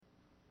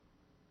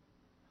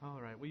All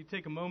right. Will you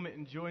take a moment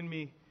and join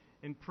me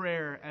in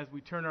prayer as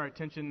we turn our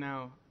attention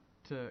now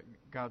to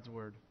God's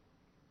Word?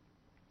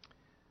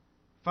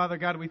 Father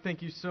God, we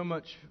thank you so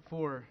much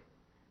for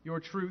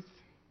your truth.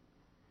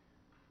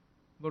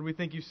 Lord, we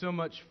thank you so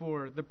much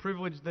for the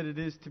privilege that it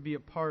is to be a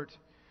part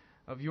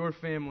of your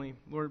family.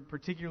 Lord,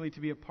 particularly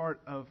to be a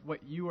part of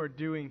what you are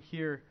doing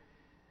here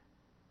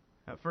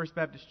at First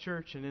Baptist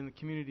Church and in the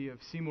community of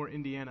Seymour,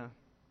 Indiana.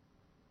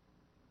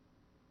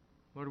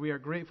 Lord, we are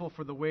grateful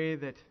for the way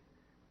that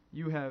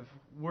you have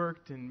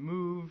worked and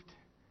moved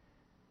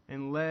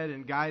and led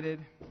and guided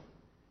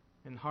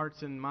in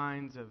hearts and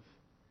minds of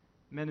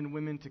men and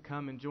women to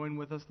come and join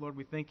with us. Lord,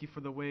 we thank you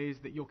for the ways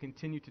that you'll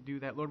continue to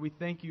do that. Lord, we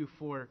thank you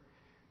for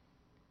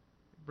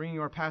bringing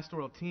our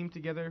pastoral team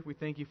together. We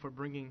thank you for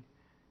bringing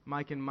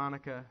Mike and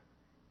Monica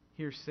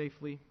here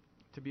safely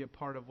to be a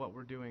part of what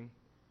we're doing.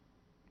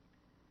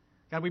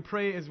 God, we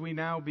pray as we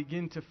now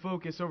begin to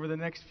focus over the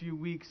next few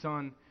weeks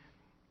on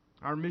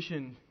our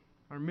mission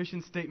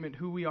statement,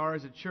 who we are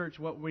as a church,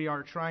 what we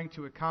are trying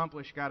to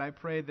accomplish. God, I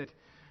pray that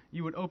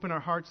you would open our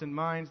hearts and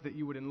minds, that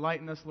you would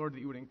enlighten us, Lord, that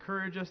you would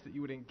encourage us, that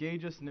you would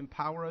engage us and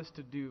empower us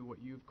to do what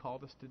you've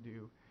called us to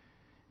do.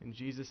 In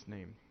Jesus'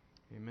 name,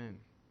 amen.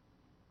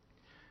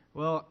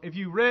 Well, if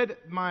you read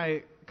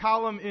my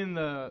column in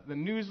the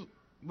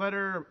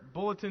newsletter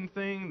bulletin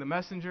thing, the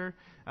messenger,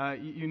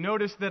 you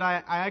noticed that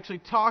I actually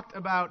talked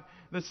about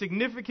the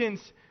significance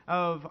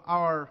of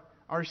our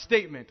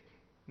statement.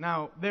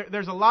 Now,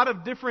 there's a lot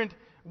of different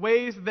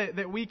ways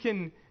that we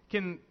can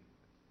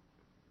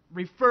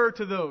refer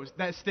to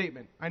that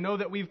statement. I know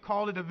that we've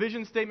called it a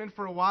vision statement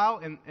for a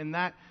while, and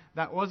that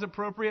was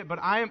appropriate, but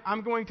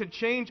I'm going to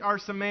change our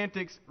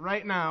semantics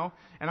right now,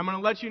 and I'm going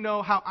to let you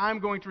know how I'm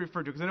going to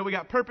refer to it, because I know we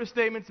got purpose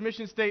statements,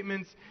 mission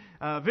statements,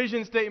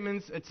 vision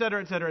statements,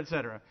 etc., etc.,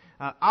 etc.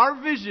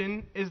 Our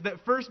vision is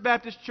that First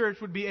Baptist Church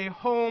would be a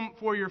home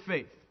for your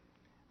faith.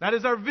 That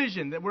is our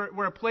vision, that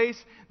we're a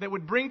place that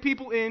would bring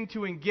people in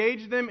to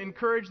engage them,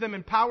 encourage them,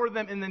 empower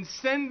them, and then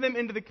send them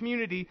into the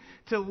community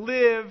to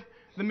live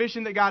the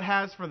mission that God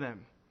has for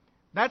them.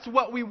 That's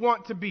what we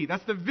want to be.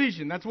 That's the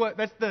vision. That's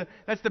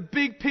the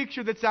big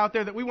picture that's out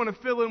there that we want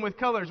to fill in with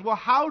colors. Well,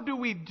 how do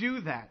we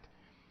do that?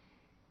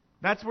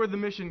 That's where the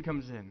mission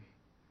comes in.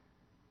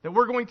 That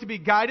we're going to be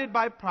guided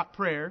by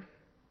prayer,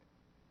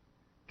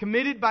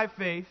 committed by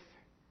faith,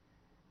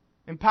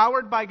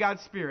 empowered by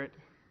God's Spirit,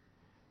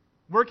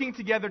 working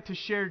together to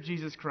share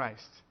Jesus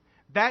Christ.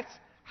 That's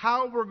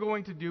how we're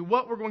going to do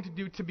what we're going to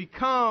do to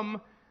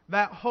become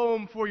that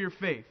home for your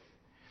faith.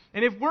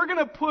 And if we're going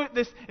to put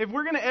this,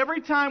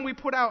 every time we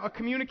put out a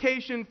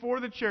communication for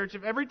the church,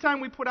 if every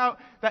time we put out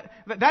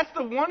that's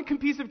the one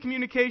piece of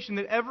communication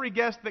that every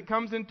guest that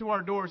comes into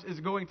our doors is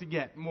going to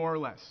get, more or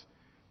less.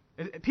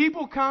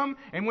 People come,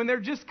 and when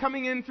they're just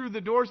coming in through the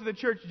doors of the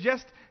church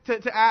just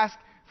to ask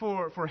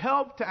for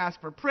help, to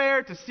ask for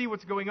prayer, to see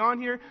what's going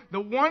on here,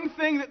 the one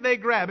thing that they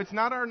grab, it's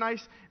not our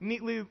nice,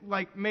 neatly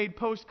made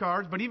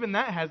postcards, but even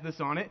that has this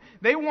on it.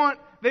 They want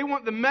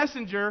the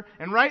messenger,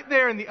 and right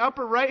there in the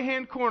upper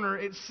right-hand corner,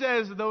 it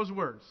says those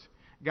words: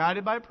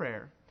 guided by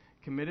prayer,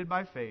 committed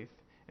by faith,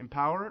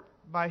 empowered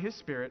by His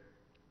Spirit,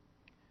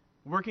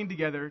 working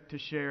together to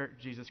share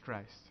Jesus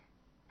Christ.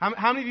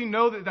 How many of you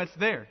know that that's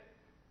there?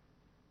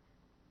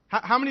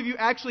 How many of you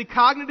actually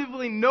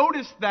cognitively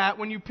notice that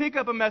when you pick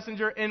up a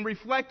messenger and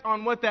reflect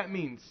on what that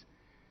means?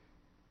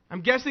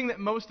 I'm guessing that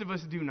most of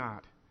us do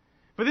not.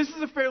 But this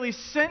is a fairly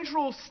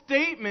central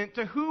statement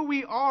to who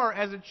we are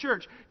as a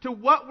church, to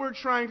what we're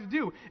trying to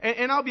do.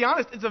 And I'll be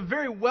honest, it's a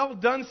very well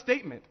done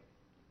statement.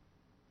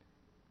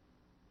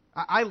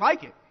 I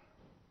like it.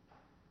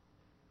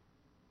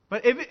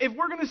 But if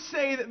we're going to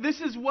say that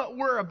this is what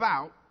we're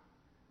about,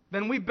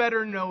 then we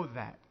better know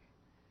that.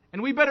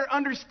 And we better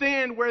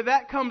understand where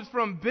that comes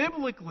from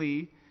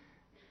biblically,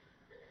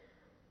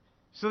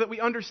 so that we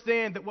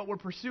understand that what we're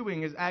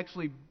pursuing is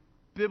actually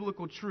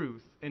biblical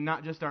truth and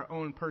not just our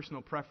own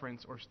personal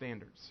preference or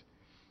standards.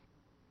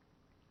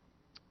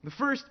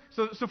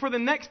 So for the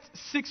next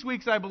 6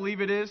 weeks, I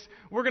believe it is,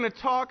 we're going to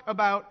talk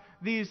about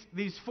these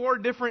four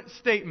different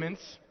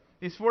statements.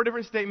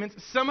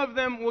 Some of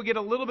them will get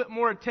a little bit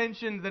more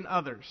attention than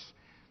others.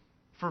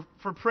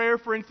 For prayer,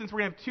 for instance, we're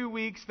going to have 2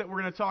 weeks that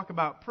we're going to talk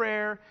about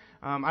prayer.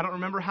 I don't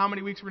remember how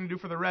many weeks we're going to do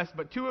for the rest,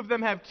 but 2 of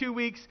them have 2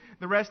 weeks,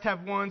 the rest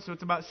have 1, so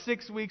it's about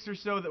 6 weeks or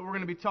so that we're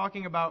going to be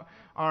talking about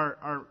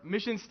our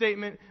mission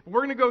statement. We're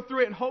going to go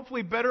through it and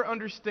hopefully better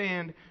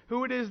understand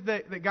who it is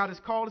that God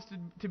has called us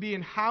to be,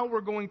 and how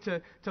we're going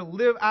to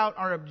live out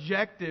our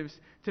objectives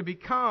to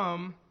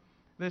become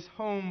this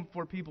home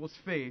for people's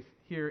faith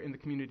here in the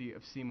community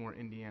of Seymour,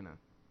 Indiana.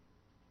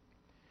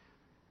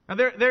 Now,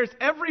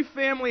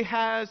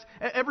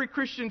 every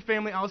Christian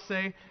family, I'll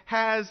say,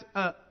 has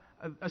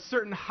a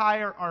certain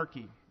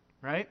hierarchy,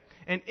 right?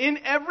 And in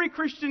every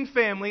Christian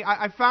family,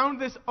 I found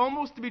this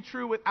almost to be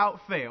true without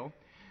fail,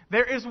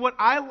 there is what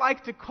I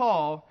like to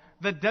call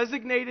the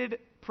designated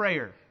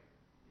prayer.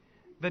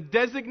 The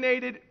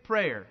designated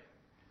prayer.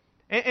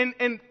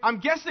 And I'm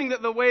guessing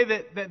that the way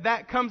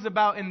that comes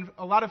about in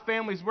a lot of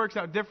families works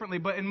out differently,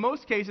 but in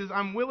most cases,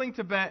 I'm willing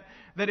to bet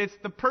that it's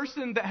the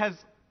person that has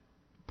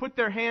put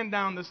their hand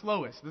down the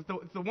slowest.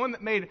 It's the one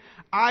that made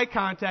eye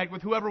contact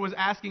with whoever was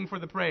asking for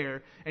the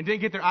prayer and didn't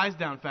get their eyes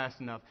down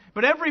fast enough.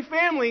 But every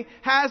family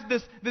has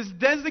this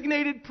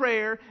designated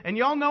prayer, and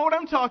y'all know what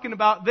I'm talking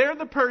about. They're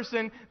the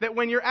person that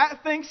when you're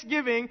at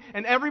Thanksgiving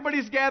and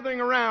everybody's gathering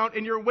around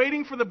and you're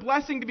waiting for the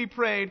blessing to be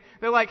prayed,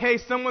 they're like, hey,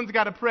 someone's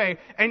got to pray.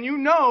 And you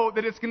know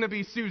that it's going to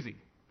be Susie,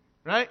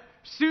 right?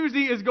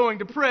 Susie is going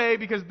to pray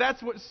because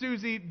that's what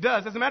Susie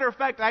does. As a matter of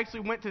fact, I actually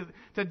went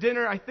to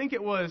dinner, I think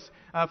it was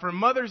for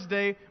Mother's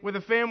Day, with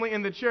a family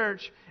in the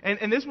church.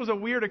 And this was a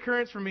weird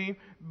occurrence for me,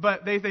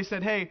 but they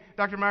said, hey,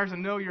 Dr. Myers, I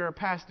know you're a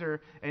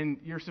pastor and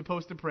you're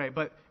supposed to pray,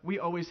 but we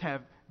always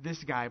have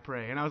this guy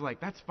pray. And I was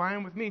like, that's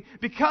fine with me.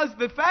 Because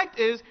the fact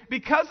is,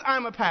 because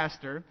I'm a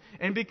pastor,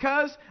 and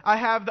because I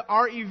have the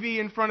REV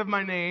in front of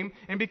my name,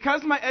 and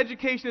because my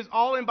education is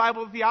all in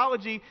Bible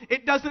theology,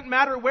 it doesn't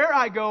matter where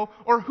I go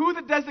or who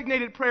the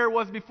designated prayer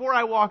was before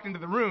I walked into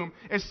the room.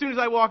 As soon as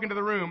I walk into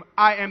the room,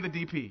 I am the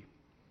DP.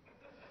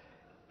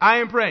 I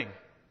am praying.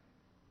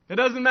 It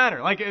doesn't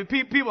matter. Like,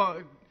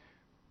 people,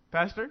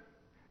 Pastor,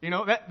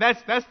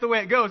 that's the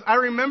way it goes. I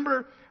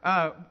remember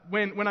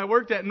when I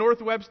worked at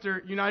North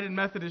Webster United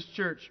Methodist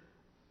Church,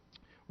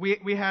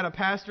 we had a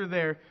pastor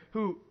there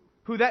who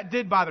that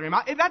did bother him.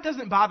 That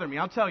doesn't bother me,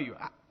 I'll tell you.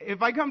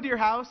 If I come to your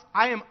house,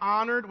 I am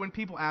honored when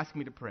people ask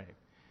me to pray.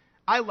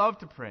 I love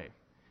to pray.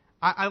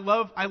 I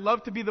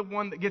love to be the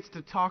one that gets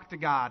to talk to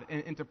God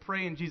and to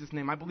pray in Jesus'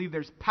 name. I believe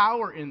there's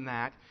power in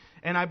that,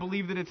 and I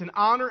believe that it's an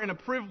honor and a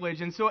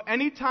privilege. And so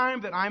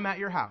anytime that I'm at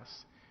your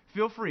house,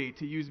 feel free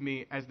to use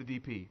me as the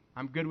DP.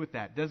 I'm good with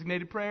that.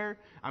 Designated prayer,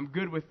 I'm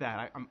good with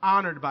that. I'm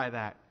honored by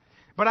that.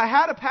 But I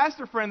had a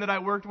pastor friend that I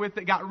worked with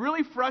that got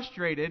really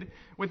frustrated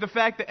with the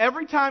fact that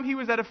every time he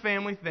was at a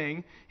family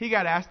thing, he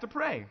got asked to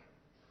pray.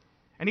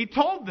 And he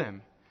told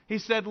them, he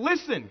said,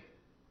 listen,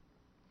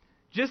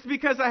 just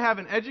because I have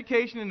an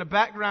education and a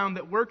background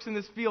that works in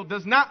this field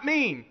does not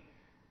mean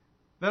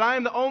that I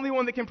am the only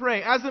one that can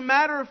pray. As a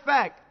matter of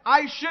fact,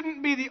 I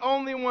shouldn't be the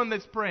only one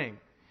that's praying.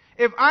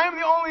 If I'm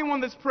the only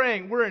one that's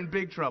praying, we're in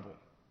big trouble.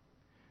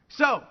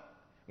 So,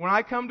 when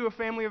I come to a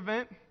family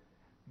event,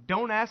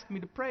 don't ask me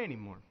to pray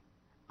anymore.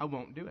 I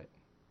won't do it.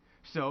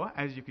 So,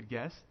 as you could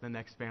guess, the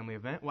next family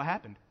event, what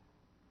happened?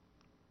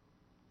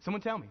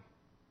 Someone tell me.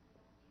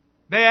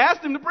 They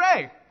asked him to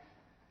pray.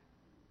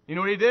 You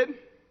know what he did?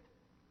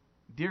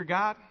 Dear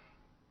God,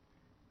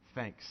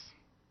 thanks.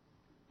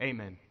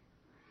 Amen.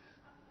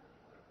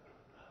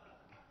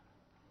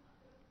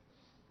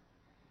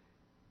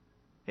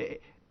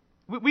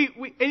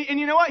 And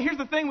you know what? Here's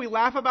the thing. We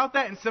laugh about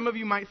that, and some of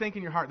you might think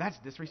in your heart, that's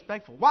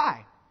disrespectful.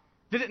 Why?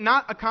 Did it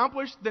not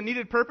accomplish the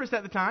needed purpose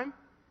at the time?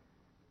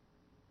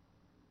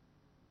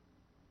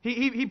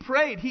 He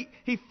prayed.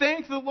 He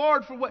thanked the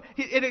Lord for what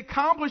it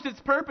accomplished its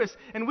purpose.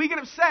 And we get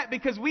upset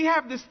because we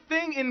have this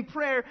thing in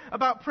prayer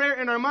about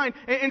prayer in our mind.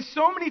 And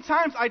so many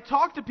times I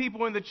talk to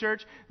people in the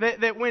church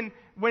that when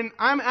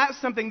I'm at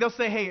something, they'll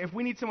say, hey, if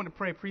we need someone to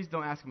pray, please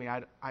don't ask me.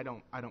 I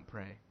don't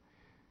pray.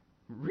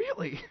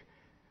 Really?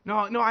 No,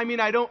 I mean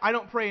I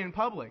don't pray in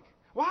public.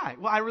 Why?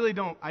 Well, I really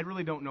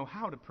don't know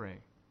how to pray.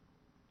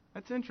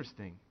 That's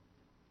interesting.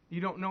 You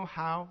don't know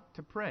how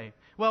to pray.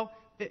 Well,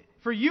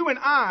 for you and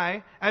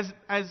I,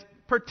 as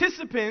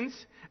participants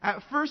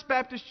at First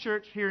Baptist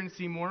Church here in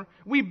Seymour,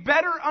 we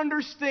better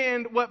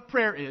understand what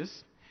prayer is,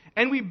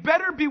 and we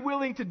better be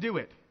willing to do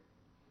it.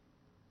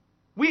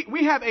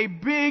 We have a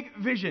big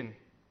vision.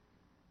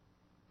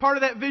 Part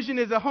of that vision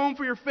is a home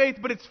for your faith,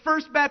 but it's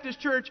First Baptist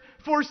Church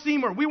for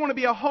Seymour. We want to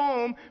be a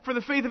home for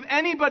the faith of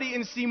anybody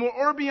in Seymour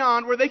or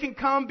beyond where they can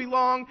come,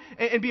 belong,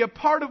 and be a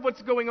part of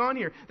what's going on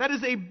here. That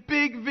is a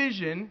big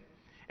vision.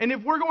 And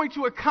if we're going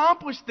to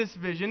accomplish this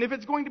vision, if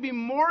it's going to be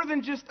more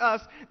than just us,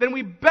 then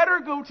we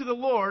better go to the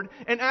Lord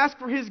and ask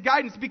for His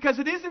guidance, because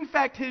it is in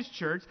fact His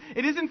church.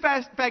 It is in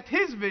fact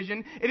His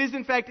vision. It is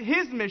in fact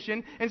His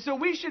mission. And so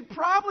we should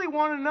probably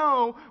want to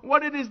know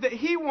what it is that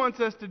He wants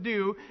us to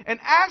do and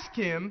ask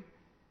Him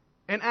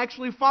and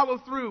actually follow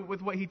through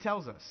with what He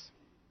tells us.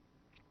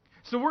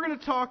 So we're going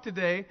to talk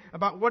today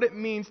about what it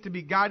means to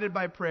be guided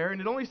by prayer,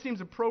 and it only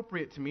seems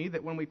appropriate to me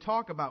that when we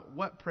talk about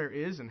what prayer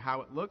is and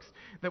how it looks,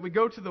 that we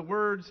go to the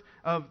words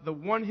of the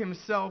one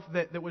Himself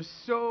that was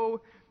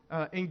so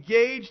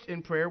engaged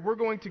in prayer. We're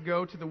going to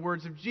go to the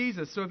words of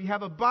Jesus. So if you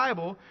have a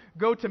Bible,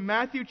 go to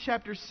Matthew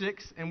chapter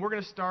 6, and we're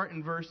going to start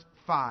in verse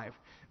 5.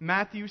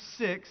 Matthew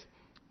 6,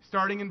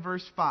 starting in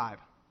verse 5.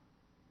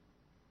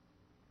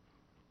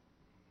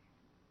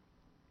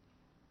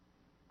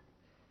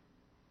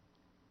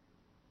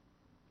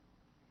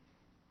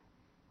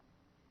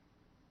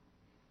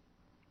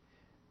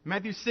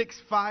 Matthew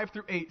 6, 5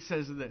 through 8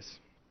 says this.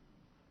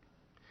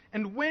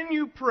 And when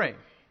you pray,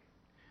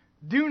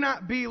 do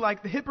not be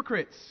like the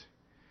hypocrites,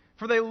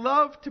 for they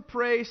love to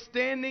pray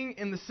standing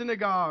in the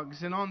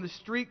synagogues and on the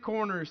street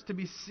corners to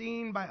be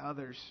seen by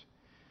others.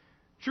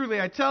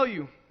 Truly, I tell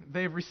you,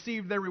 they have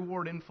received their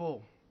reward in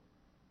full.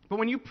 But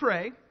when you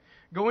pray,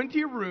 Go into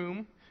your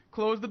room,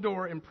 close the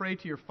door, and pray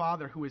to your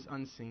Father who is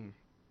unseen.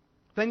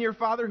 Then your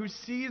Father who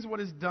sees what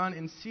is done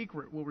in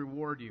secret will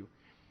reward you.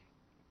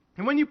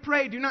 And when you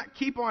pray, do not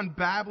keep on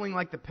babbling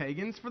like the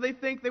pagans, for they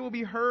think they will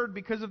be heard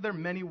because of their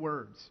many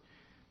words.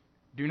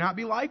 Do not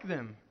be like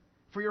them,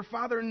 for your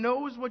Father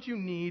knows what you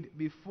need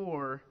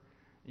before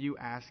you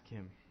ask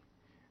Him.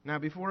 Now,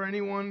 before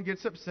anyone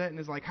gets upset and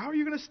is like, how are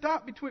you going to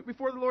stop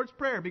before the Lord's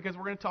Prayer? Because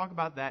we're going to talk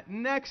about that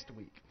next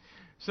week.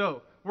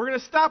 So, we're going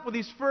to stop with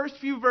these first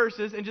few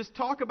verses and just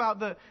talk about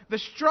the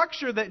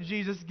structure that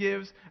Jesus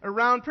gives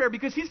around prayer,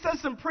 because He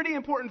says some pretty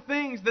important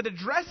things that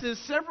addresses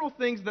several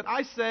things that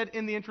I said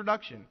in the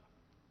introduction.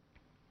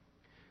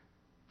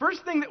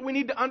 First thing that we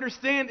need to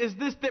understand is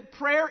this, that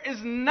prayer is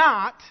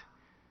not,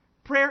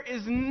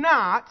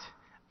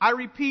 I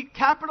repeat,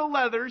 capital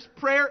letters,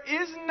 prayer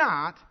is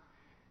not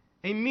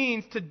a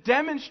means to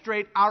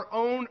demonstrate our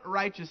own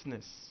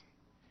righteousness.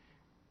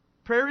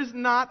 Prayer is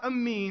not a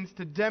means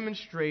to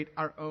demonstrate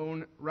our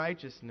own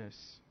righteousness.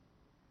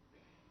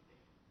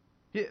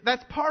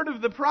 That's part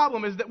of the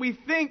problem, is that we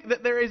think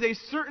that there is a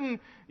certain,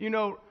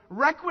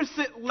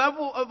 requisite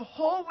level of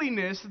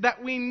holiness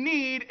that we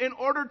need in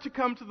order to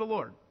come to the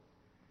Lord.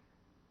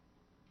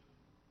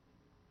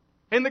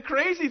 And the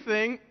crazy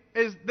thing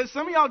is that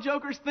some of y'all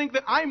jokers think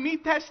that I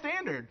meet that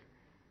standard.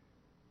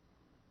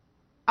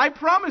 I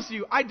promise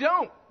you, I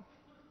don't.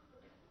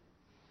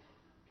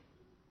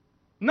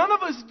 None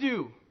of us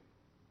do.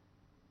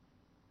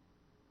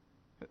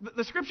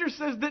 The Scripture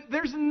says that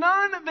there's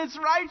none that's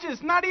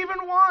righteous, not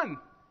even one.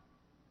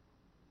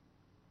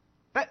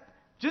 That,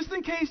 just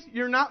in case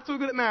you're not so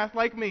good at math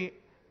like me,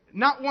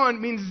 not one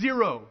means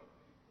zero.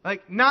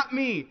 Like, not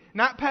me,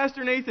 not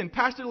Pastor Nathan.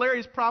 Pastor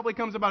Larry's probably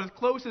comes about as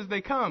close as they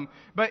come,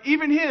 but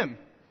even him.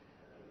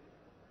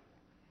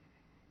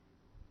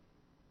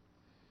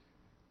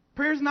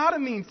 Prayer is not a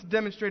means to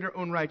demonstrate our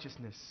own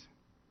righteousness.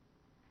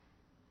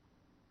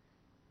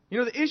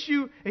 The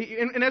issue,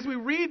 and as we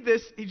read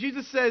this,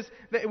 Jesus says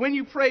that when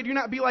you pray, do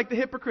not be like the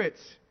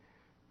hypocrites.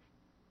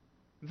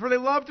 For they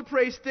love to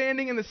pray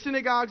standing in the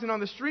synagogues and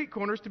on the street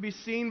corners to be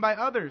seen by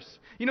others.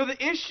 The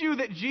issue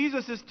that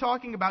Jesus is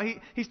talking about,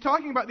 he's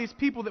talking about these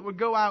people that would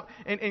go out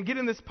and get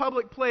in this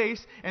public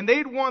place, and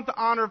they'd want the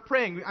honor of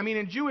praying. I mean,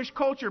 in Jewish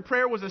culture,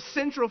 prayer was a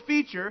central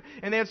feature,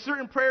 and they had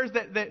certain prayers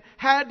that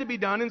had to be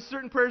done, and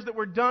certain prayers that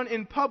were done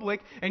in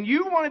public, and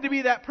you wanted to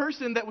be that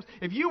person that was,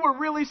 if you were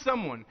really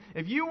someone,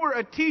 if you were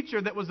a teacher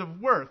that was of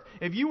worth,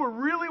 if you were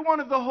really one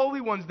of the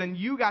holy ones, then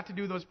you got to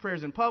do those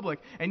prayers in public,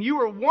 and you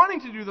were wanting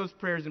to do those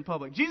prayers in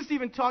public. Jesus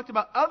even talked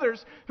about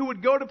others who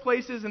would go to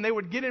places and they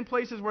would get in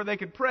places where they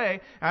could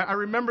pray. I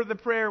remember the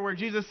prayer where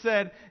Jesus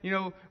said,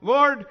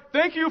 Lord,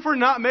 thank you for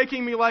not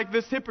making me like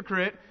this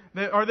hypocrite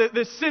or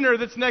this sinner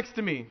that's next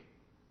to me.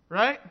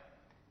 Right?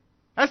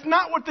 That's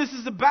not what this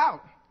is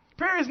about.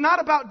 Prayer is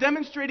not about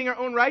demonstrating our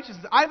own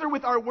righteousness, either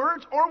with our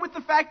words or with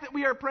the fact that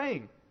we are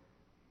praying.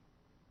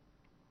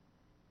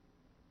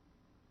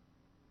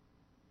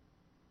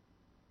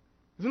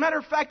 As a matter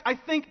of fact, I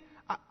think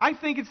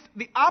it's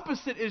the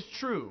opposite is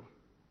true.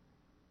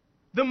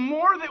 The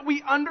more that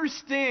we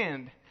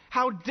understand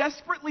how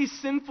desperately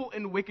sinful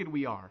and wicked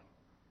we are,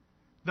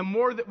 the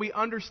more that we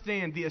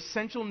understand the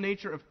essential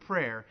nature of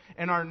prayer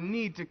and our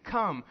need to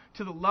come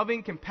to the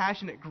loving,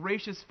 compassionate,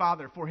 gracious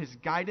Father for His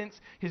guidance,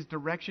 His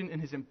direction,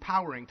 and His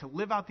empowering to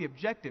live out the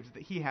objectives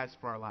that He has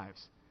for our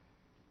lives.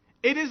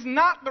 It is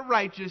not the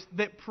righteous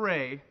that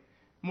pray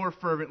more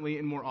fervently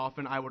and more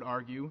often, I would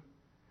argue,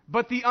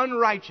 but the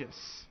unrighteous.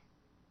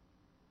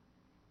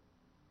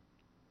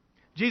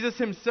 Jesus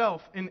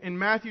Himself in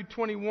Matthew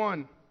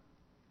 21,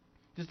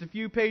 just a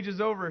few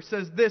pages over,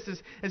 says this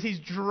as He's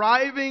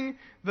driving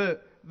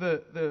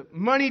the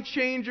money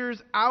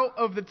changers out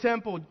of the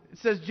temple. It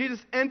says Jesus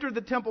entered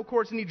the temple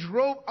courts and He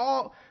drove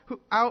all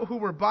out who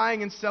were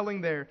buying and selling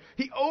there.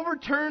 He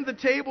overturned the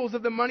tables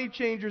of the money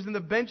changers and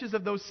the benches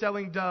of those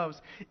selling doves.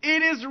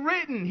 It is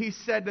written, He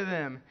said to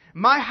them,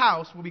 my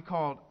house will be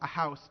called a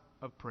house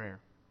of prayer.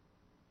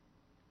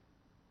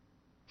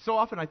 So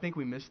often I think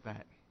we miss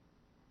that.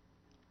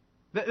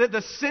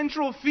 The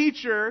central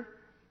feature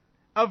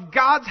of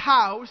God's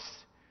house,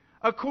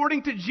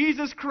 according to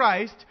Jesus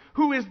Christ,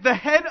 who is the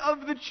head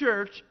of the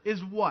church,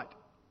 is what?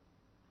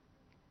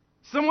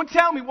 Someone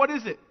tell me, what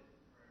is it?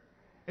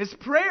 It's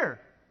prayer.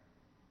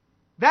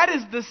 That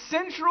is the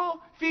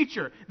central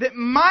feature, that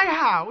my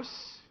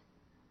house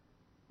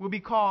will be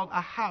called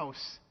a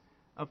house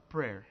of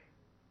prayer.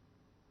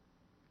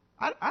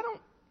 I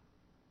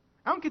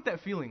don't get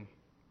that feeling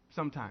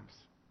sometimes.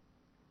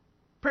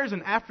 Prayer is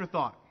an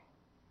afterthought.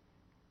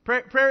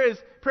 Prayer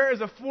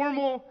is a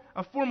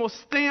formal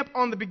stamp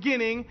on the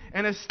beginning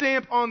and a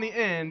stamp on the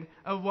end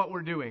of what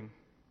we're doing.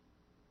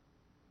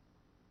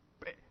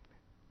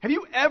 Have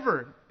you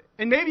ever,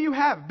 and maybe you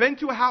have, been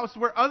to a house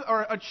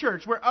or a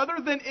church where other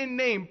than in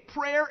name,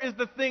 prayer is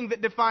the thing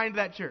that defined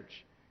that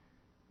church?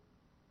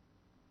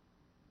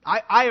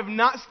 I have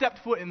not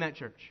stepped foot in that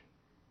church.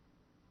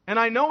 And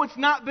I know it's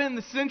not been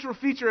the central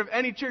feature of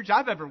any church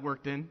I've ever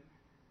worked in.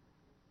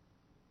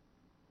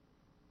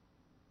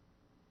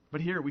 But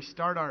here we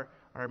start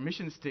our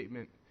mission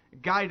statement,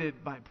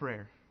 guided by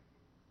prayer.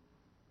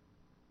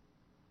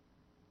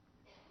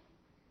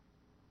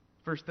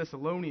 1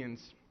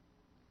 Thessalonians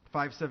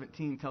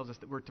 5:17 tells us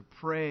that we're to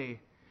pray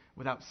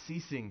without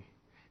ceasing,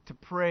 to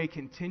pray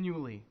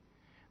continually.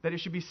 That it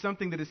should be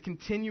something that is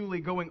continually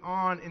going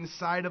on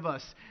inside of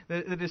us.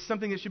 That it is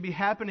something that should be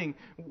happening,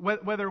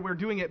 whether we're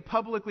doing it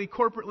publicly,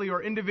 corporately,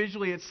 or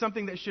individually. It's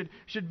something that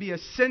should be a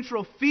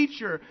central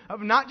feature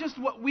of not just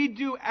what we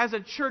do as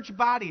a church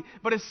body,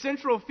 but a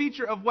central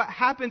feature of what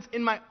happens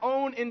in my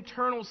own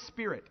internal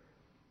spirit.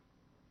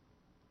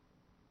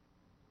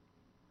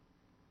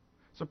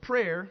 So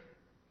prayer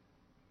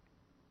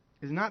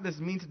is not this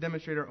means to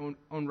demonstrate our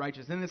own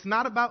righteousness. And it's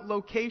not about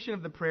location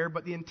of the prayer,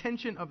 but the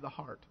intention of the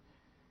heart.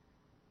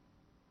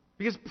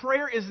 Because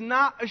prayer is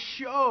not a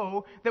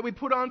show that we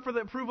put on for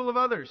the approval of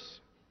others.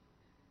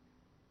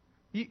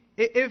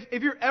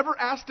 If you're ever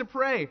asked to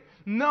pray,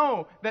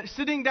 know that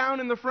sitting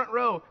down in the front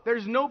row,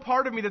 there's no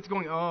part of me that's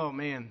going, oh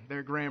man,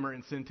 their grammar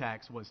and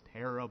syntax was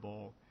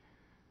terrible.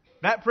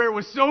 That prayer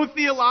was so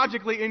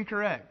theologically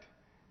incorrect.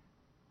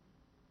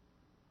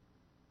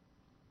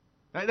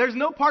 There's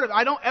no part of it.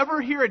 I don't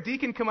ever hear a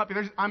deacon come up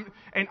here.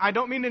 And I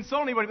don't mean to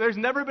insult anybody, but there's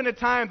never been a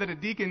time that a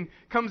deacon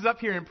comes up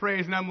here and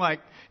prays, and I'm like,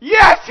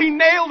 yes, he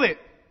nailed it.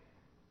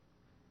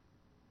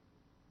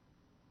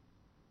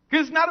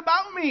 Because it's not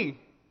about me.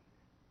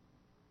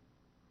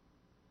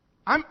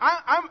 I'm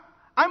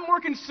more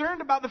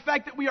concerned about the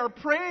fact that we are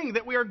praying,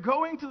 that we are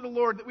going to the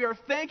Lord, that we are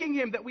thanking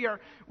Him, that we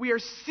are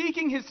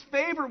seeking His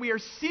favor, we are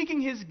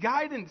seeking His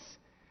guidance.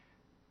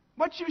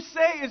 What you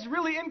say is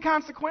really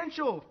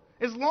inconsequential.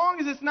 As long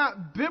as it's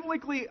not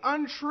biblically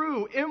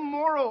untrue,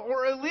 immoral,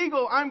 or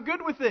illegal, I'm good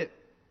with it.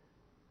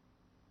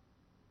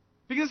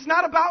 Because it's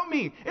not about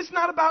me. It's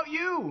not about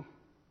you.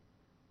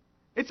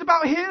 It's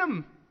about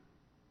Him.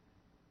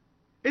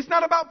 It's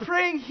not about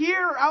praying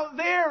here, out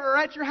there, or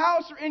at your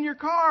house, or in your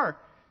car.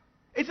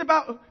 It's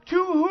about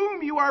to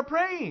whom you are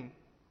praying.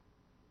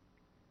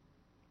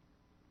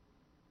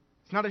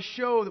 It's not a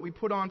show that we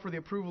put on for the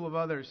approval of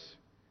others.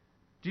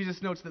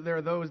 Jesus notes that there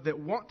are those that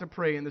want to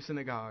pray in the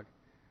synagogue.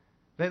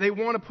 They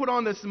want to put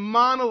on this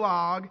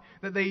monologue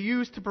that they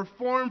use to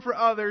perform for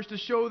others to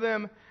show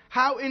them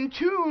how in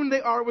tune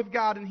they are with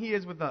God and He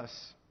is with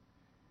us.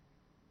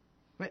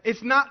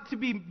 It's not to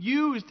be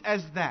used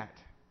as that.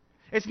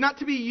 It's not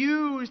to be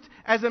used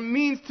as a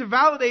means to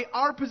validate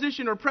our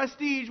position or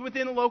prestige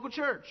within a local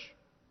church.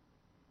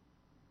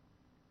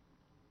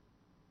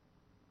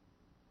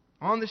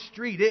 On the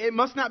street, it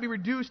must not be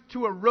reduced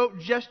to a rote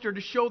gesture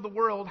to show the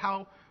world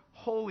how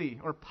holy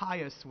or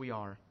pious we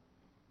are.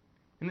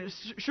 And it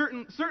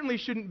certainly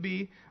shouldn't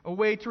be a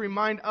way to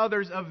remind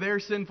others of their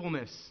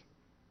sinfulness.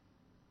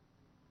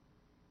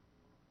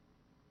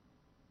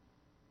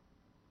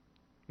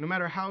 No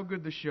matter how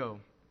good the show,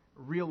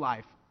 real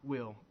life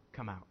will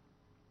come out.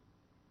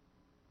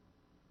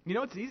 You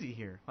know, it's easy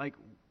here. Like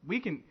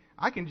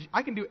I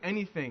can do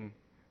anything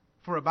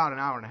for about an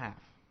hour and a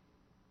half.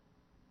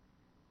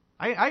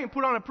 I can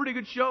put on a pretty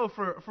good show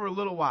for a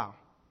little while.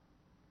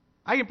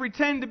 I can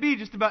pretend to be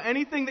just about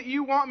anything that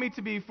you want me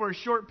to be for a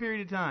short period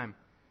of time.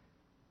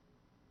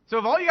 So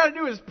if all you got to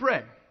do is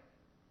pray,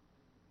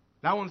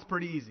 that one's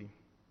pretty easy.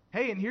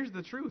 Hey, and here's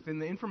the truth. In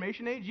the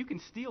information age, you can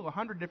steal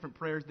 100 different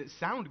prayers that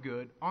sound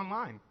good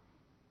online.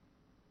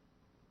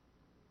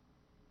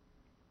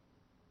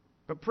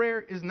 But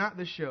prayer is not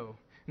the show.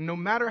 No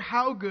matter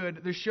how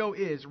good the show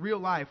is, real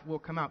life will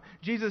come out.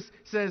 Jesus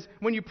says,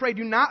 when you pray,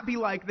 do not be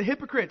like the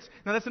hypocrites.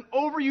 Now, that's an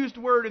overused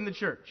word in the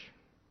church.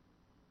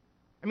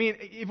 I mean,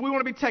 if we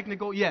want to be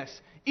technical,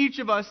 yes, each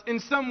of us in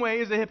some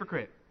way is a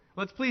hypocrite.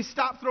 Let's please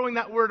stop throwing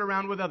that word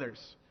around with others.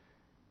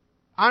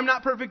 I'm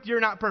not perfect, you're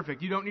not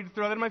perfect. You don't need to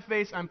throw that in my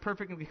face. I'm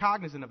perfectly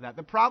cognizant of that.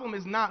 The problem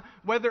is not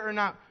whether or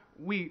not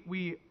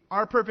we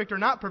are perfect or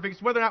not perfect.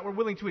 It's whether or not we're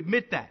willing to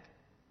admit that.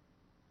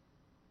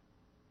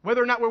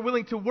 Whether or not we're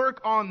willing to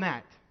work on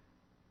that.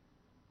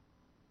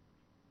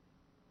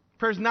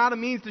 Prayer is not a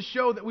means to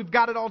show that we've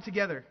got it all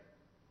together.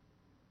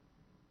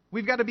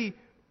 We've got to be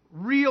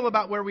real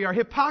about where we are.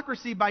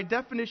 Hypocrisy, by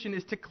definition,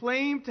 is to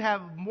claim to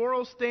have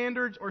moral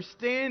standards or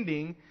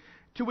standing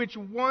to which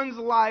one's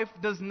life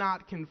does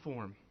not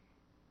conform.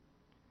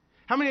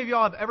 How many of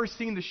y'all have ever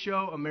seen the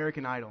show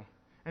American Idol?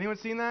 Anyone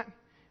seen that?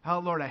 Oh,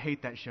 Lord, I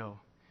hate that show.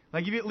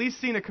 Like, you've at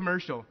least seen a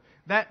commercial.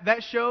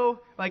 That show,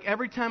 like,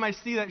 every time I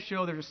see that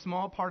show, there's a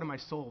small part of my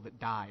soul that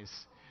dies.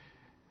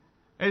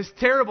 It's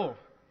terrible.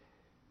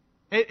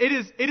 It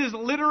is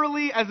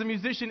literally, as a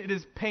musician, it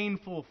is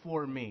painful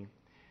for me.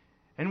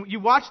 And you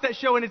watch that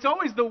show, and it's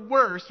always the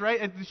worst, right?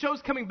 The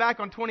show's coming back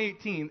on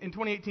 2018. In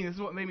 2018, this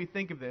is what made me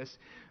think of this.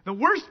 The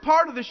worst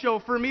part of the show,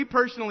 for me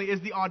personally,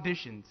 is the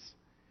auditions.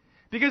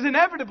 Because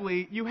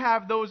inevitably, you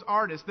have those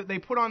artists that they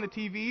put on the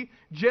TV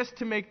just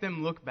to make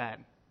them look bad,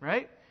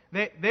 right?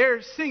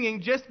 They're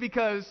singing just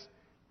because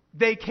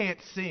they can't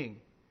sing.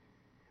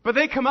 But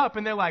they come up,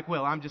 and they're like,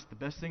 well, I'm just the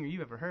best singer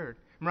you've ever heard.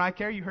 Mariah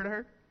Carey, you heard of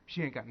her?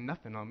 She ain't got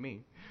nothing on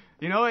me.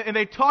 You know, and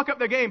they talk up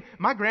their game.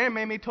 My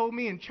grandmammy told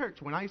me in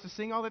church when I used to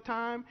sing all the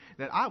time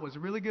that I was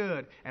really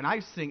good. And I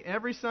used to sing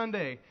every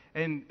Sunday.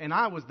 And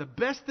I was the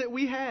best that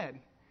we had.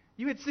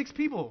 You had 6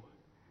 people.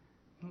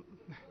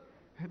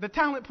 The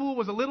talent pool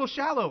was a little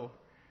shallow.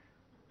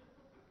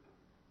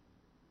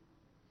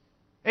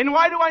 And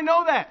why do I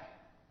know that?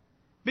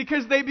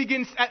 Because they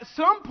begin, at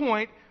some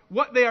point,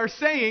 what they are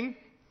saying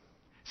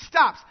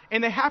stops.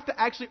 And they have to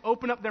actually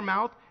open up their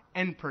mouth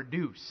and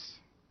produce.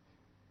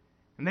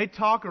 And they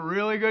talk a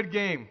really good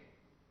game.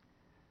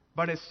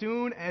 But as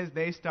soon as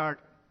they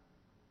start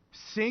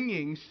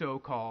singing,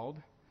 so-called,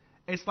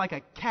 it's like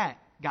a cat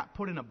got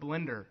put in a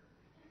blender.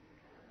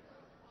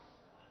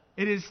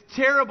 It is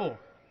terrible.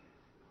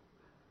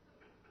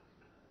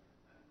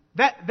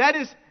 That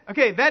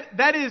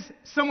is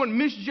someone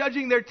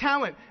misjudging their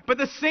talent. But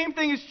the same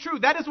thing is true.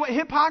 That is what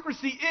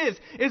hypocrisy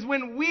is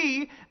when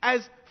we,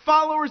 as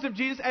followers of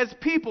Jesus, as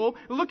people,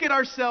 look at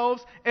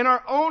ourselves and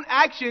our own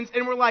actions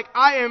and we're like,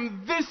 I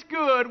am this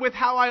good with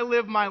how I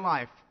live my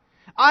life.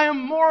 I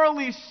am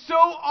morally so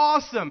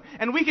awesome.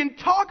 And we can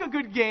talk a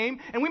good game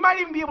and we might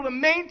even be able to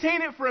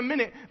maintain it for a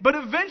minute. But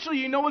eventually,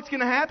 you know what's going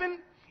to happen?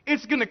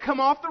 It's going to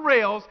come off the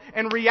rails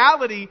and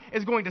reality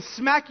is going to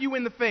smack you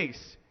in the face.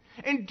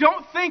 And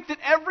don't think that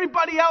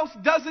everybody else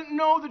doesn't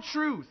know the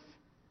truth.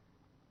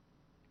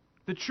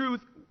 The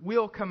truth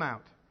will come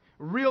out.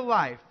 Real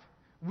life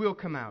will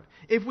come out.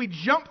 If we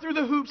jump through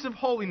the hoops of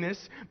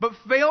holiness, but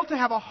fail to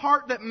have a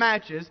heart that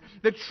matches,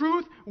 the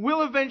truth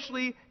will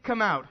eventually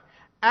come out.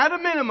 At a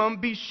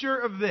minimum, be sure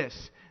of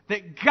this,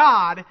 that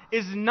God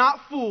is not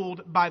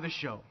fooled by the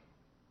show.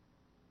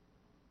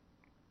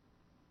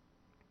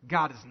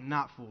 God is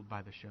not fooled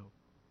by the show.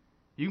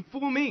 You can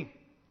fool me.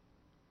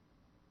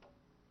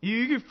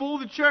 You can fool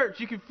the church.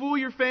 You can fool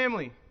your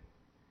family.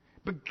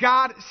 But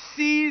God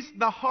sees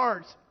the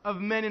hearts of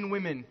men and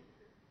women.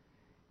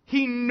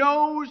 He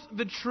knows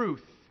the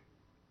truth.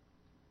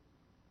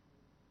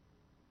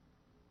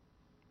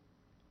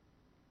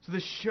 So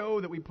the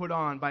show that we put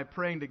on by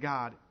praying to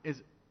God is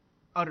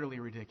utterly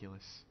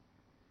ridiculous.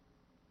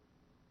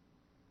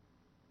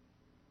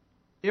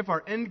 If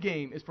our end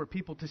game is for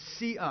people to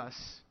see us,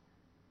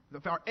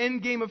 if our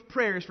end game of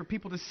prayer is for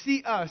people to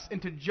see us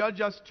and to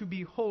judge us to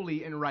be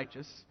holy and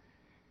righteous,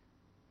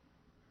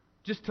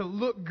 just to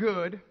look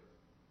good,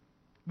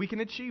 we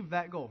can achieve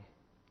that goal.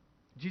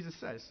 Jesus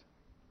says,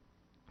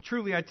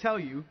 truly I tell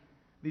you,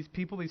 these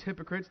people, these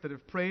hypocrites that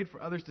have prayed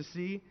for others to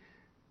see,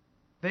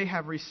 they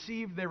have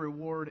received their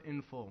reward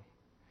in full.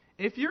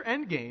 If your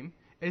end game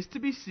is to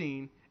be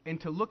seen and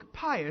to look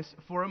pious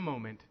for a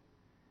moment,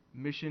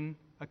 mission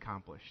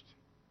accomplished.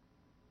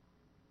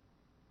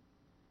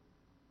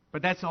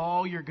 But that's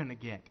all you're going to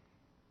get.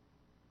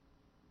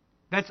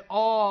 That's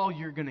all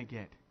you're going to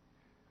get.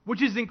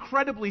 Which is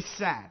incredibly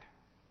sad.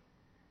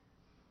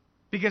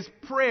 Because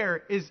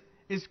prayer is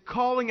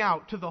calling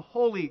out to the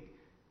holy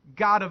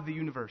God of the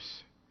universe.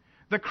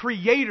 The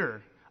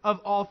creator of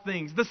all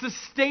things. The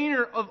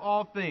sustainer of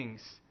all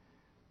things.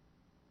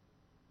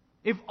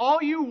 If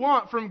all you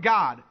want from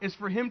God is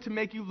for Him to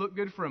make you look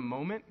good for a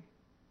moment,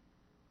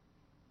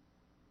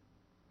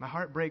 my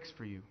heart breaks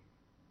for you.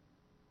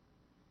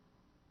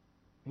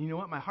 And you know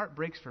what? My heart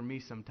breaks for me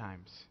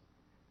sometimes.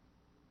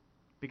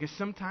 Because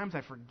sometimes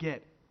I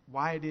forget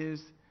why it is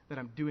that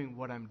I'm doing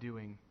what I'm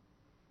doing.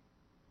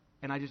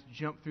 And I just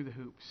jump through the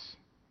hoops.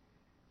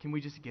 Can we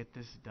just get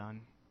this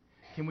done?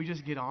 Can we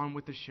just get on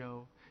with the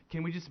show?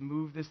 Can we just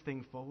move this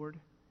thing forward?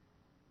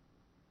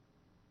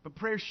 But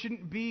prayer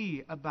shouldn't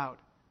be about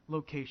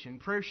location.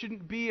 Prayer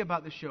shouldn't be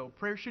about the show.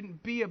 Prayer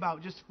shouldn't be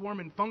about just form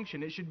and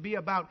function. It should be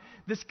about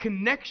this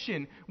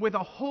connection with a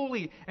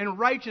holy and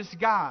righteous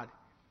God.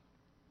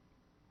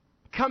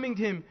 Coming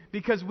to Him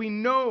because we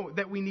know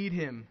that we need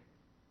Him.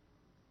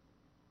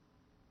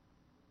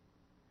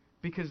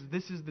 Because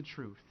this is the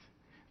truth.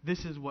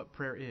 This is what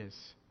prayer is.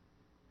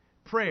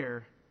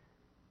 Prayer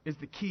is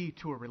the key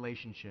to a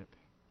relationship.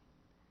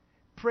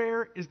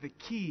 Prayer is the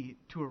key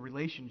to a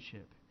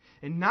relationship.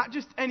 And not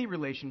just any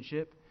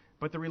relationship,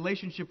 but the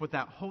relationship with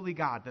that holy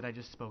God that I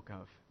just spoke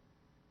of.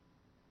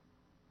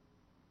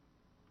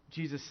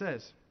 Jesus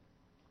says,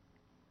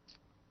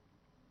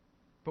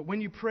 but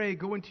when you pray,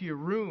 go into your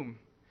room,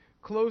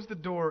 close the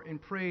door,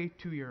 and pray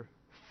to your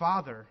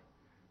Father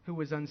who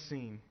is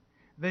unseen.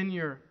 Then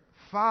your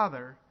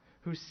Father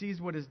who sees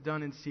what is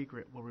done in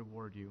secret will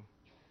reward you.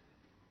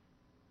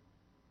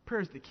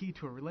 Prayer is the key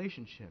to a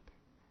relationship.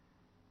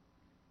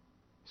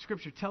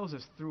 Scripture tells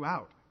us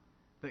throughout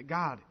that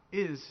God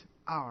is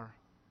our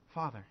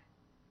Father.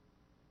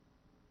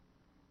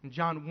 In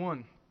John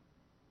 1,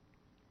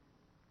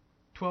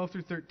 12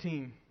 through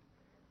 13,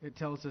 it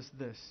tells us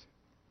this.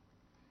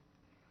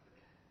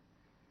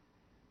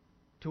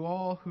 To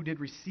all who did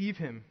receive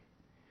Him,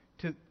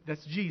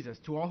 that's Jesus,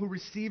 to all who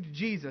received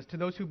Jesus, to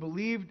those who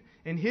believed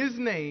in His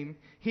name,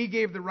 He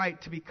gave the right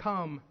to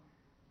become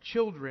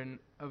children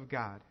of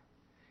God.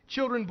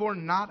 Children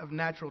born not of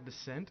natural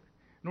descent,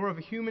 nor of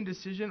a human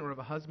decision or of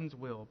a husband's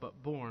will,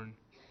 but born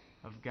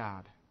of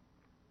God.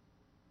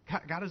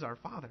 God is our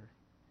Father.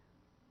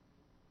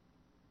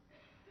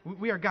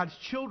 We are God's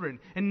children,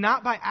 and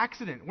not by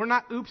accident. We're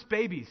not oops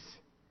babies.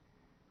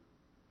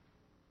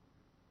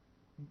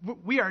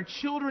 We are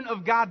children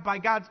of God by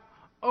God's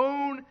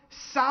own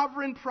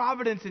sovereign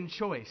providence and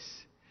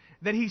choice.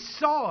 That He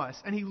saw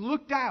us, and He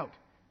looked out,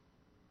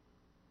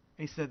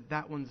 and He said,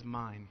 that one's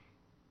mine.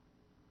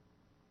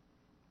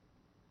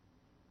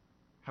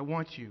 I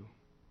want you.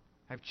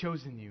 I've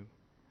chosen you.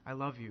 I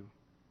love you.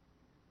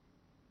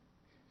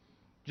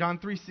 John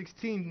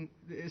 3:16,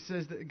 it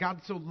says that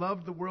God so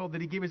loved the world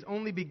that He gave His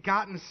only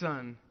begotten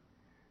Son,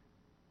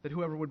 that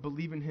whoever would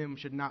believe in Him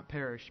should not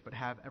perish but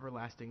have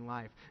everlasting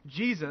life.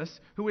 Jesus,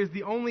 who is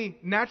the only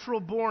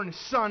natural-born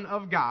Son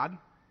of God,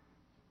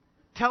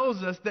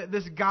 tells us that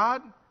this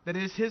God that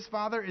is His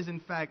Father is in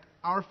fact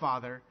our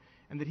Father,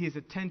 and that He is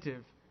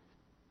attentive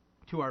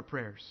to our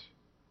prayers.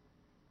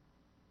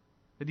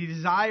 That He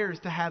desires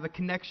to have a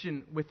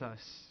connection with us.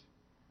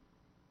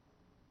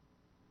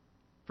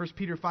 1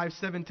 Peter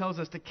 5:7 tells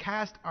us to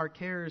cast our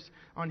cares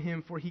on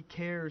Him, for He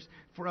cares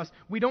for us.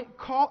 We don't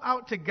call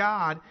out to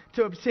God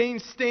to obtain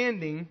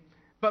standing,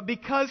 but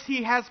because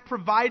He has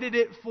provided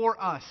it for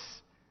us.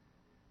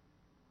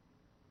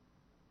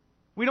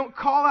 We don't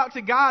call out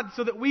to God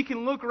so that we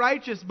can look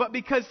righteous, but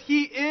because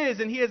He is,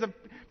 and He has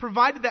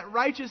provided that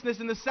righteousness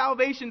and the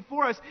salvation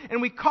for us,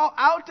 and we call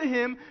out to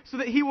Him so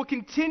that He will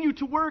continue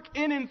to work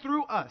in and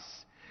through us.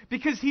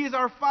 Because He is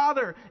our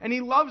Father, and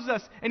He loves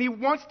us, and He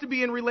wants to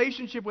be in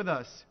relationship with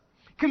us.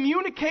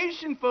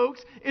 Communication,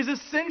 folks, is a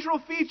central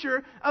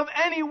feature of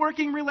any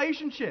working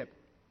relationship.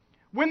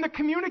 When the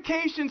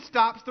communication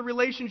stops, the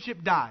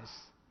relationship dies.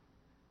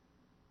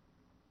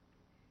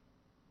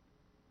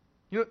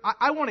 You know,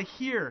 I want to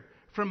hear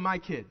from my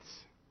kids.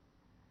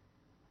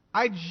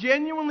 I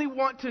genuinely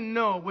want to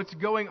know what's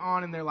going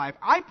on in their life.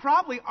 I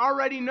probably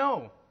already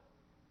know.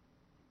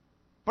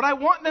 But I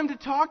want them to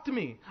talk to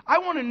me. I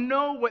want to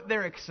know what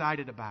they're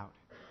excited about.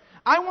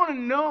 I want to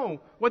know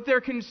what their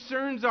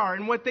concerns are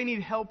and what they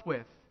need help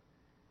with.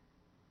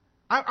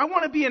 I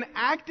want to be an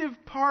active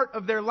part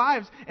of their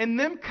lives. And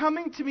them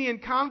coming to me in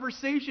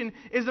conversation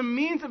is a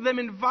means of them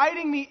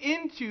inviting me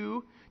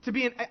to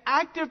be an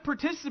active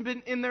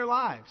participant in their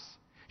lives.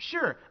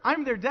 Sure,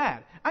 I'm their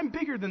dad. I'm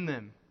bigger than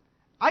them.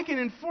 I can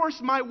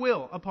enforce my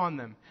will upon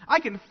them.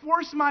 I can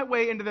force my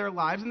way into their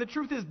lives, and the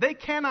truth is they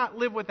cannot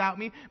live without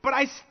me, but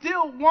I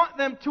still want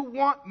them to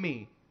want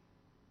me.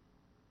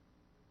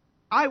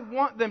 I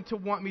want them to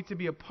want me to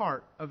be a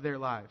part of their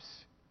lives.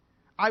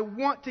 I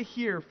want to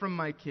hear from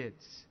my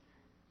kids.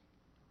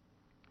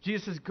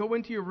 Jesus says, go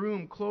into your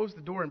room, close the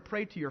door, and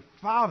pray to your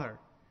Father.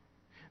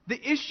 The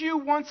issue,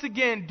 once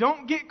again,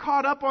 don't get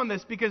caught up on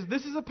this, because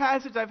this is a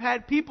passage I've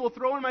had people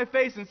throw in my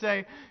face and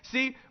say,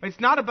 see,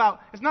 it's not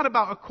about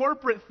a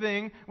corporate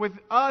thing with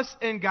us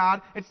and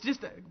God. It's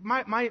just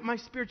my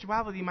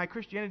spirituality, my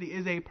Christianity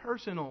is a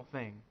personal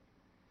thing.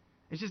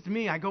 It's just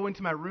me. I go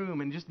into my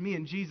room, and just me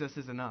and Jesus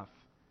is enough.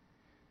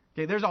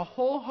 Okay, there's a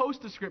whole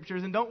host of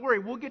scriptures, and don't worry,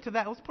 we'll get to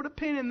that. Let's put a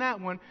pin in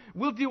that one.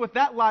 We'll deal with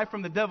that lie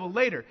from the devil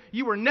later.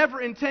 You were never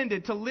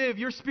intended to live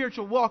your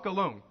spiritual walk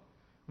alone.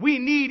 We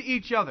need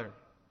each other.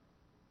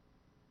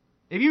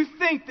 If you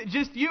think that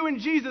just you and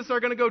Jesus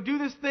are going to go do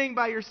this thing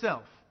by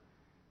yourself,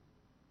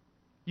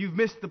 you've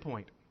missed the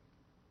point.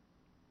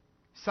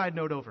 Side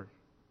note over.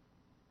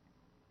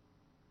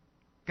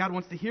 God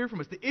wants to hear from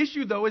us. The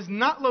issue, though, is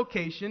not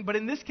location, but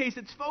in this case,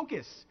 it's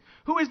focus.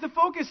 Who is the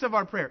focus of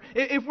our prayer?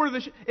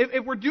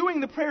 If we're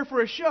doing the prayer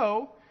for a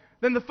show,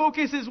 then the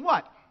focus is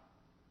what?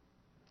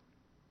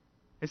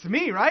 It's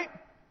me, right?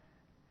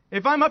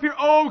 If I'm up here,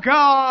 oh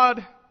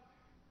God,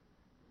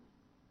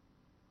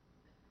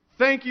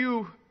 thank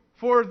you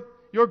for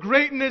your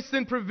greatness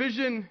and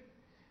provision.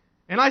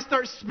 And I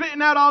start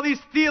spitting out all these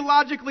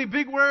theologically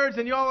big words,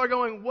 and y'all are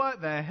going,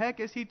 what the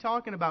heck is he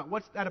talking about?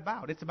 What's that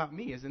about? It's about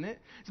me, isn't it?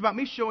 It's about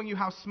me showing you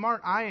how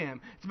smart I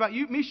am. It's about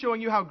me showing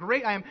you how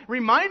great I am,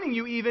 reminding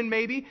you even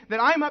maybe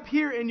that I'm up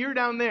here and you're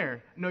down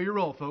there. Know your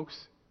role, folks.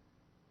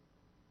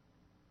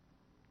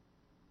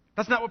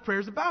 That's not what prayer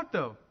is about,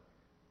 though.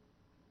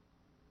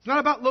 It's not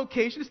about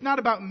location. It's not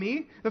about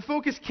me. The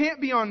focus can't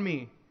be on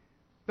me.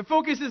 The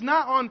focus is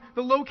not on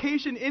the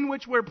location in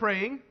which we're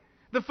praying.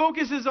 The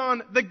focus is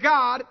on the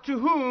God to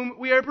whom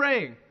we are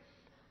praying,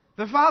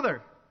 the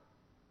Father.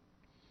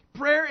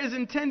 Prayer is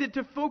intended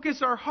to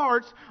focus our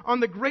hearts on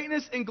the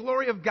greatness and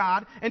glory of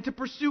God and to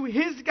pursue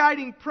His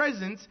guiding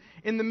presence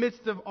in the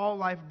midst of all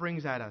life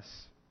brings at us.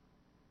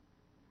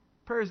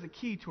 Prayer is the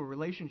key to a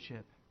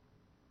relationship.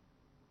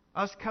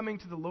 Us coming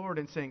to the Lord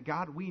and saying,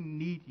 God, we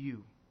need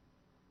you.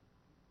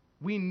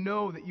 We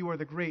know that you are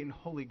the great and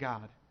holy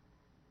God.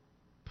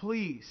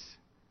 Please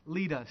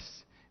lead us.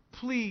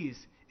 Please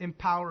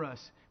empower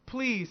us.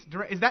 Please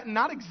direct. Is that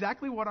not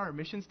exactly what our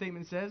mission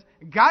statement says?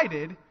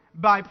 Guided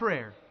by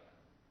prayer.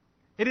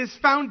 It is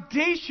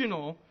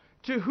foundational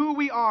to who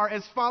we are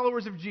as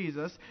followers of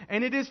Jesus,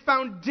 and it is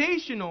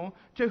foundational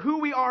to who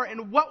we are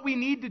and what we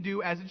need to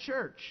do as a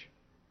church.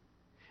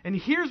 And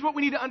here's what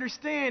we need to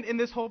understand in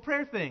this whole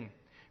prayer thing.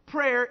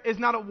 Prayer is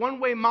not a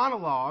one-way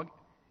monologue.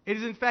 It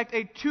is, in fact,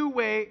 a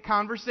two-way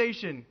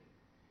conversation.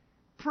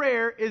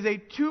 prayer is a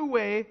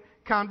two-way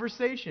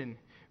conversation.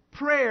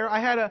 Prayer, I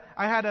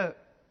had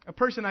a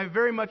person I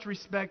very much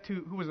respect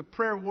who was a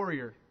prayer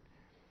warrior.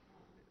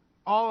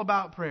 All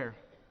about prayer.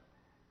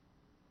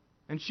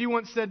 And she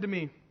once said to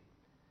me,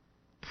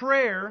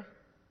 prayer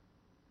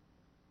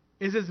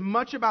is as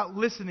much about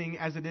listening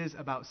as it is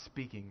about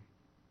speaking.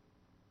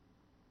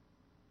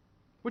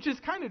 Which is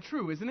kind of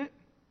true, isn't it?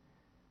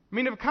 I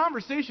mean, if a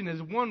conversation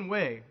is one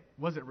way,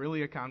 was it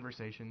really a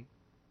conversation?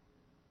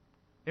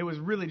 It was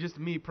really just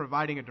me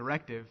providing a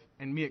directive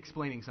and me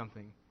explaining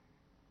something.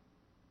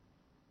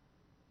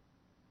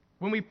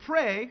 When we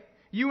pray,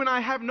 you and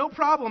I have no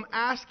problem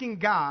asking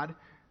God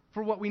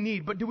for what we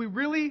need, but do we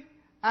really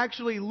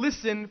actually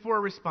listen for a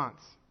response?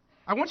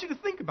 I want you to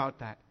think about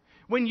that.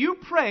 When you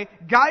pray,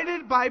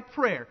 guided by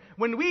prayer,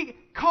 when we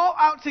call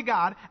out to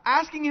God,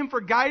 asking Him for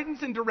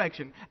guidance and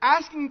direction,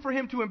 asking for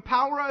Him to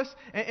empower us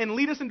and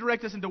lead us and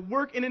direct us and to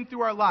work in and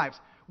through our lives,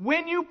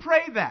 when you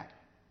pray that,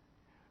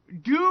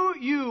 do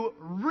you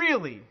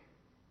really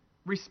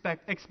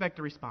expect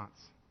a response?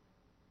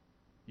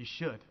 You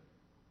should.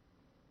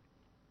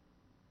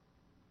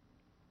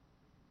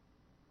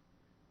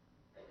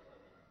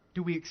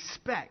 Do we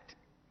expect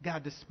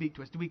God to speak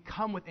to us? Do we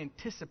come with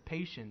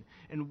anticipation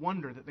and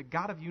wonder that the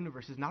God of the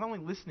universe is not only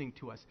listening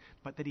to us,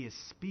 but that He is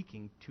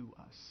speaking to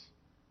us?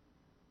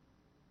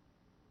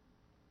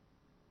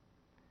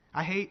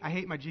 I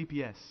hate my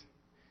GPS.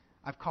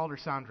 I've called her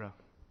Sandra.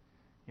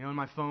 You know, on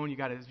my phone, you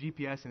got a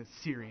GPS and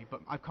it's Siri,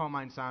 but I've called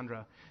mine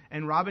Sandra.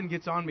 And Robin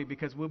gets on me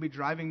because we'll be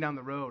driving down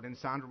the road, and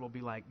Sandra will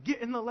be like,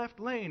 get in the left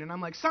lane. And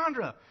I'm like,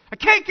 Sandra, I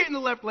can't get in the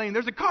left lane.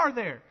 There's a car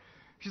there.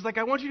 She's like,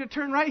 I want you to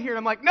turn right here. And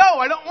I'm like, no,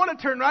 I don't want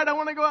to turn right. I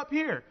want to go up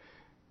here.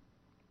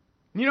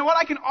 You know what?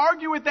 I can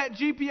argue with that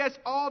GPS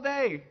all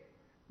day.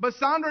 But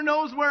Sandra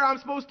knows where I'm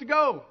supposed to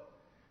go.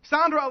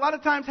 Sandra a lot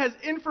of times has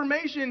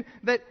information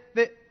that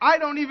I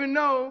don't even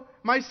know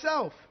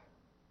myself.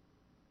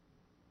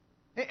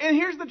 And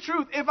here's the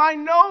truth. If I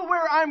know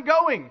where I'm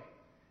going,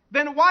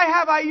 then why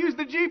have I used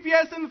the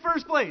GPS in the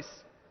first place?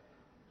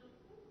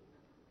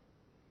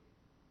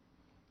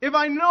 If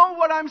I know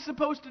what I'm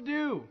supposed to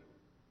do,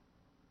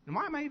 then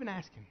why am I even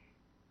asking?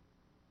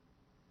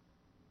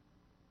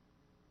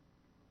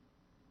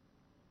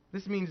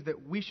 This means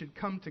that we should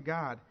come to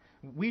God.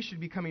 We should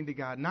be coming to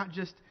God, not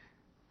just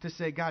to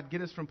say, God,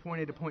 get us from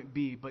point A to point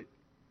B, but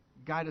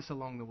guide us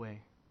along the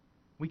way.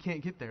 We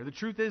can't get there. The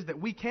truth is that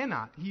we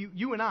cannot.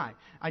 You and I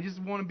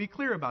just want to be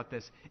clear about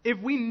this. If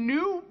we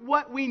knew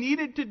what we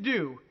needed to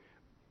do,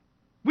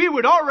 we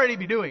would already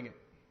be doing it.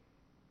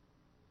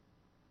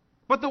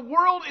 But the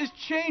world is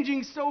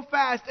changing so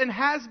fast and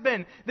has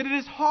been that it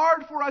is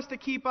hard for us to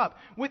keep up.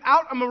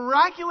 Without a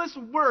miraculous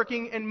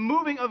working and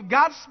moving of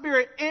God's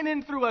Spirit in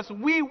and through us,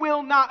 we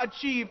will not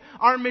achieve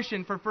our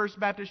mission for First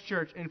Baptist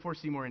Church in Fort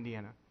Seymour,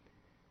 Indiana.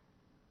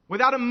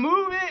 Without a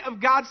movement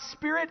of God's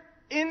Spirit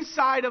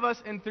inside of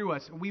us and through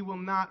us, we will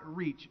not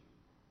reach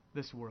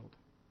this world.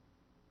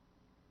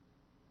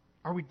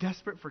 Are we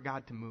desperate for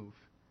God to move?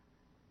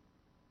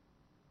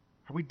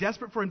 Are we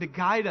desperate for Him to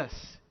guide us,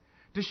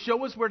 to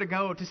show us where to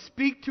go, to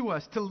speak to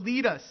us, to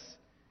lead us?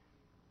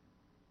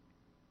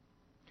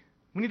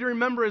 We need to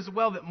remember as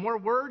well that more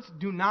words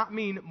do not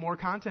mean more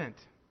content.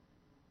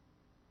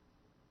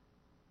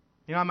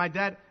 You know, my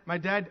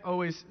dad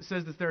always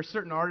says that there are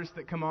certain artists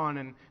that come on,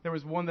 and there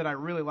was one that I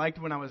really liked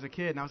when I was a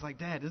kid, and I was like,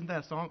 Dad, isn't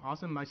that song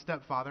awesome? My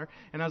stepfather.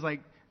 And I was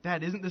like,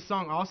 Dad, isn't this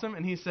song awesome?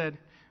 And he said,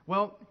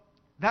 well,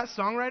 that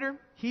songwriter,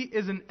 he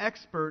is an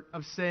expert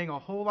of saying a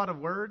whole lot of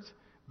words,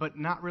 but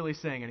not really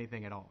saying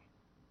anything at all.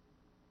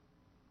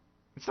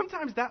 And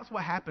sometimes that's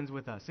what happens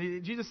with us.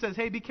 Jesus says,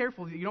 hey, be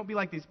careful. You don't be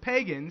like these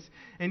pagans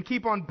and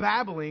keep on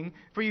babbling,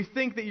 for you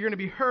think that you're going to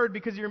be heard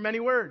because of your many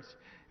words.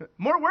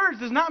 More words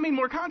does not mean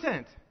more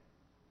content.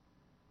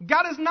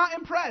 God is not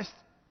impressed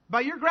by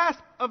your grasp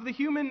of the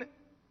human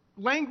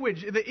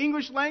language, the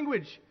English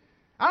language.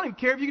 I don't even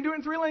care if you can do it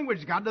in 3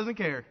 languages. God doesn't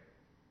care.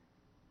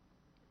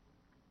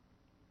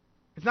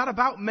 It's not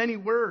about many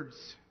words.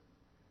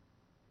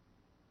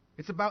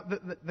 It's about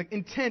the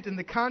intent and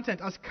the content,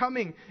 us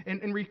coming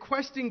and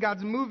requesting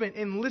God's movement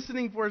and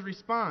listening for His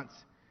response.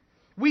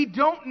 We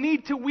don't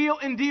need to wheel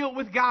and deal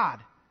with God.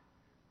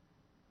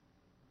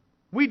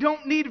 We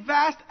don't need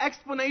vast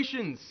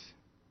explanations.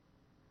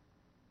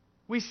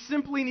 We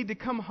simply need to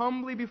come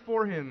humbly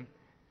before Him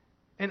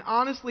and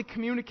honestly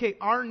communicate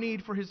our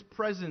need for His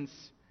presence,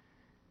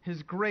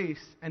 His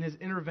grace, and His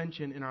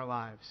intervention in our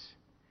lives.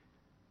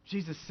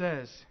 Jesus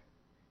says,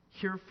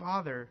 your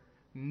Father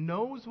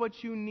knows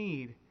what you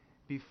need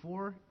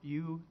before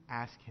you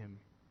ask Him.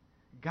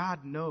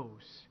 God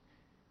knows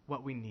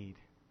what we need.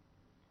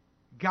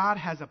 God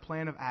has a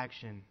plan of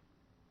action.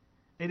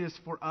 It is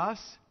for us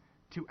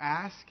to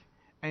ask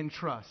and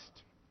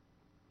trust.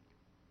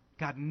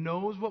 God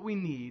knows what we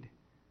need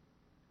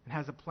and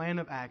has a plan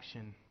of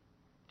action.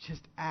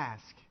 Just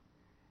ask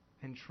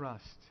and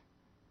trust.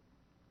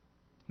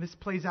 This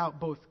plays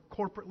out both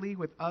corporately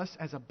with us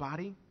as a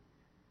body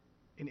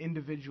and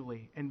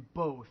individually, and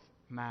both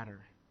matter.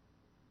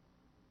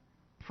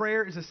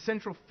 Prayer is a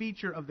central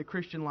feature of the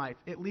Christian life,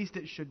 at least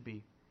it should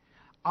be.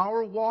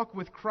 Our walk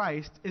with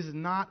Christ is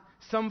not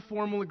some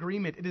formal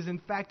agreement. It is, in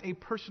fact, a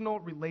personal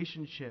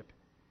relationship.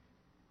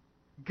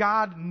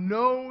 God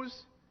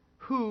knows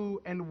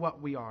who and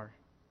what we are.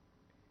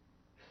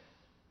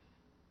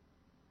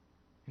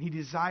 And He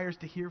desires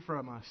to hear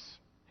from us,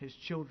 His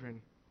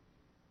children.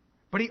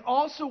 But He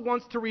also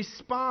wants to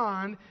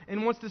respond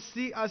and wants to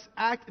see us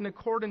act in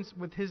accordance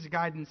with His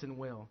guidance and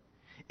will.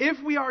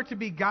 If we are to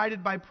be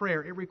guided by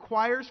prayer, it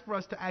requires for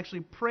us to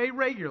actually pray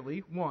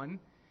regularly, one,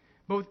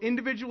 both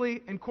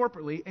individually and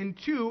corporately, and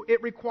two,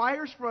 it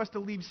requires for us to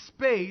leave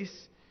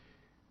space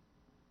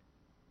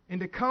and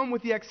to come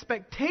with the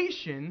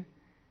expectation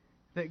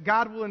that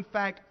God will in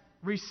fact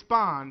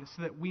respond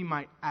so that we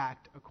might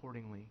act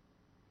accordingly.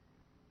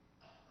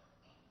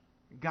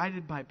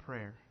 Guided by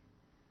prayer.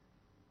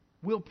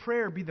 Will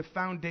prayer be the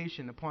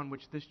foundation upon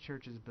which this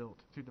church is built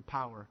through the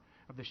power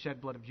of the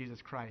shed blood of Jesus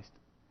Christ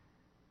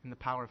and the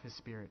power of His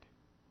Spirit?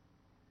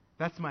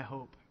 That's my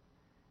hope.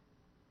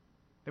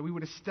 That we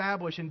would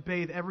establish and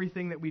bathe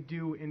everything that we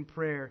do in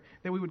prayer.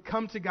 That we would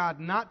come to God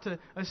not to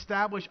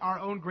establish our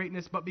own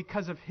greatness, but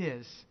because of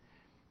His.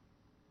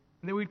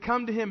 And that we'd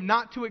come to Him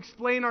not to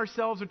explain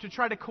ourselves or to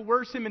try to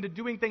coerce Him into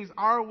doing things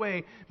our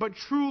way, but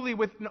truly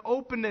with an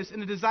openness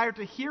and a desire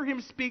to hear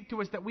Him speak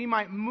to us, that we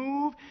might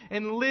move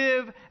and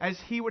live as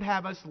He would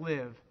have us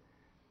live.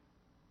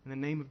 In the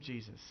name of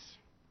Jesus.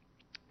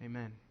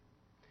 Amen.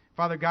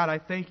 Father God, I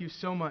thank You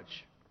so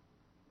much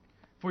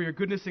for Your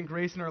goodness and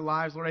grace in our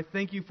lives. Lord, I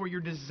thank You for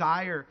Your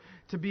desire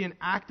to be an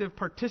active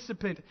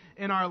participant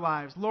in our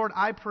lives. Lord,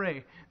 I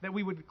pray that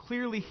we would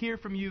clearly hear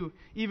from You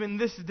even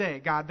this day,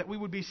 God, that we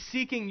would be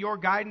seeking Your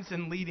guidance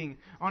and leading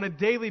on a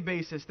daily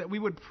basis, that we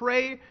would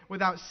pray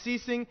without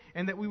ceasing,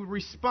 and that we would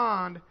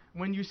respond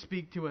when You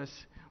speak to us.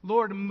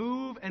 Lord,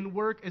 move and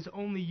work as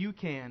only You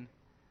can.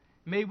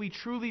 May we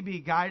truly be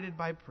guided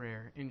by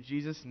prayer. In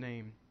Jesus'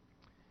 name,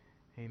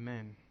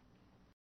 amen.